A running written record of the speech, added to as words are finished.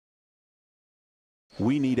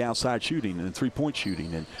We need outside shooting and three-point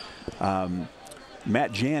shooting. And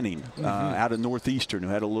Matt Janning out of Northeastern, who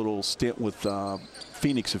had a little stint with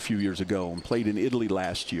Phoenix a few years ago and played in Italy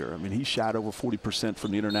last year. I mean, he shot over 40%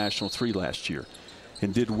 from the international three last year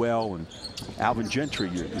and did well. And Alvin Gentry,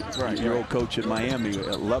 your old coach at Miami,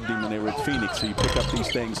 loved him when they were at Phoenix. So you pick up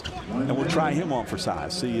these things, and we'll try him on for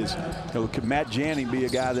size. See, could Matt Janning be a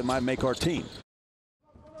guy that might make our team?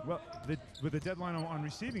 Well, with the deadline on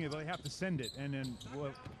receiving it, they have to send it, and then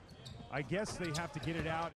I guess they have to get it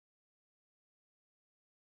out.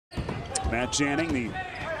 Matt Janning, the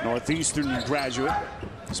Northeastern graduate,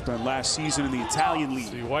 spent last season in the Italian league.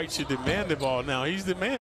 See, White should demand the ball now. He's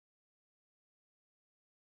demanding.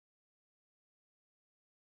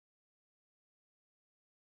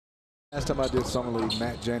 Last time I did Summer League,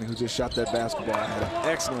 Matt Janning, who just shot that basketball, had an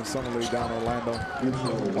excellent Summer League down in Orlando.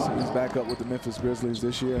 So he's back up with the Memphis Grizzlies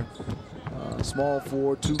this year. Small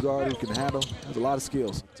forward, two guard who can handle. Has a lot of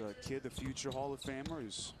skills. It's a kid, the future Hall of Famer,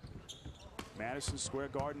 is Madison Square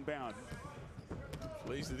Garden bound.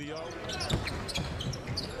 Plays to the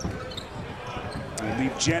They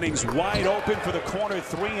leave Jennings wide open for the corner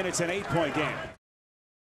three, and it's an 8-point game.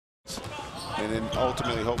 And then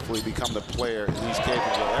ultimately, hopefully, become the player he's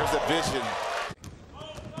capable. There's the vision.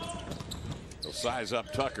 He'll size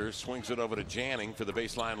up Tucker, swings it over to Janning for the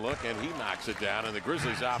baseline look, and he knocks it down. And the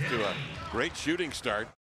Grizzlies off to a great shooting start.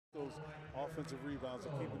 Those offensive rebounds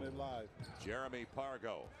are keeping it live. Jeremy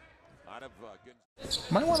Pargo out of good.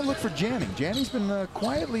 Might want to look for Janning. Janning's been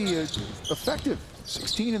quietly effective.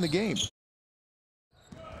 16 in the game.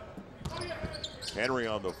 Henry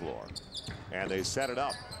on the floor, and they set it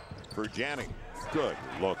up for Janning. Good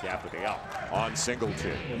look after the out on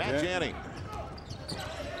Singleton. Matt Janning.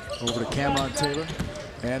 Over to Cameron Taylor,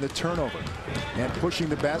 and the turnover. And pushing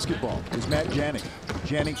the basketball is Matt Janning.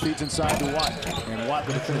 Janning feeds inside to Watt, and Watt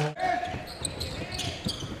with the finish.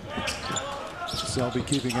 Selby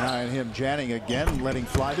keeping an eye on him. Janning again letting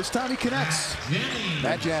fly. This time he connects.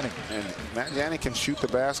 Matt Janning. And Matt Janning can shoot the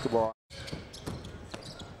basketball.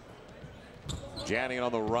 Janning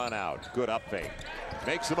on the run out. Good up fake.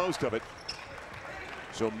 Makes the most of it.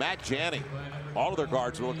 So Matt Janning, all of their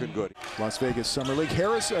guards are looking good. Las Vegas Summer League.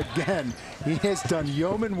 Harris again. He has done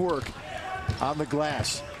yeoman work on the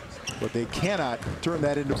glass, but they cannot turn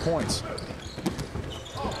that into points.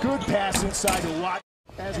 Good pass inside to Watt.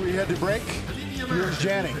 As we head to break, here's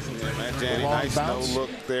Janning. Yeah, Matt Janning, nice no look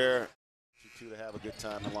there. To have a good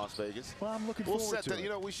time in Las Vegas. Well, I'm looking forward to it. You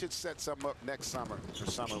know, we should set some up next summer for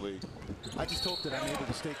Summer League. I just hope that I'm able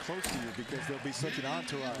to stay close to you because there'll be such an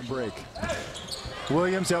entourage. Break.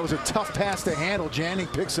 Williams, that was a tough pass to handle.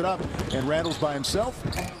 Janning picks it up, and Randall's by himself.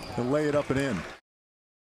 He'll lay it up and in.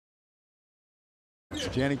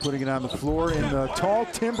 Janning putting it on the floor in the tall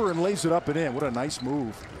timber and lays it up and in. What a nice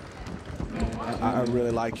move. I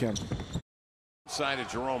really like him. Side of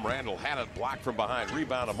Jerome Randall, had it blocked from behind.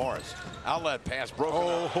 Rebound to Morris. Outlet pass broken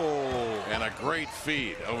up. And a great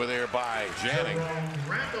feed over there by Janning.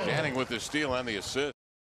 Janning with the steal and the assist.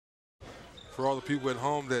 For all the people at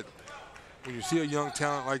home, that when you see a young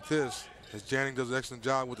talent like this, as Janning does an excellent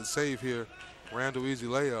job with the save here, Randall easy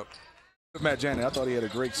layup. Matt Janning, I thought he had a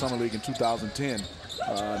great Summer League in 2010,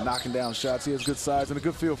 knocking down shots. He has good size and a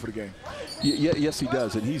good feel for the game. Yes, he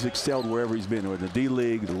does, and he's excelled wherever he's been. In the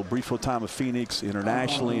D-League, the brief time of Phoenix,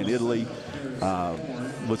 internationally in Italy.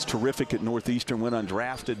 Was terrific at Northeastern, went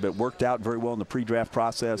undrafted, but worked out very well in the pre-draft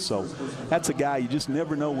process. So that's a guy you just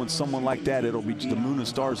never know when someone like that, it'll be the moon and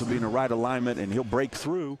stars will be in the right alignment, and he'll break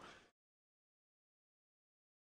through.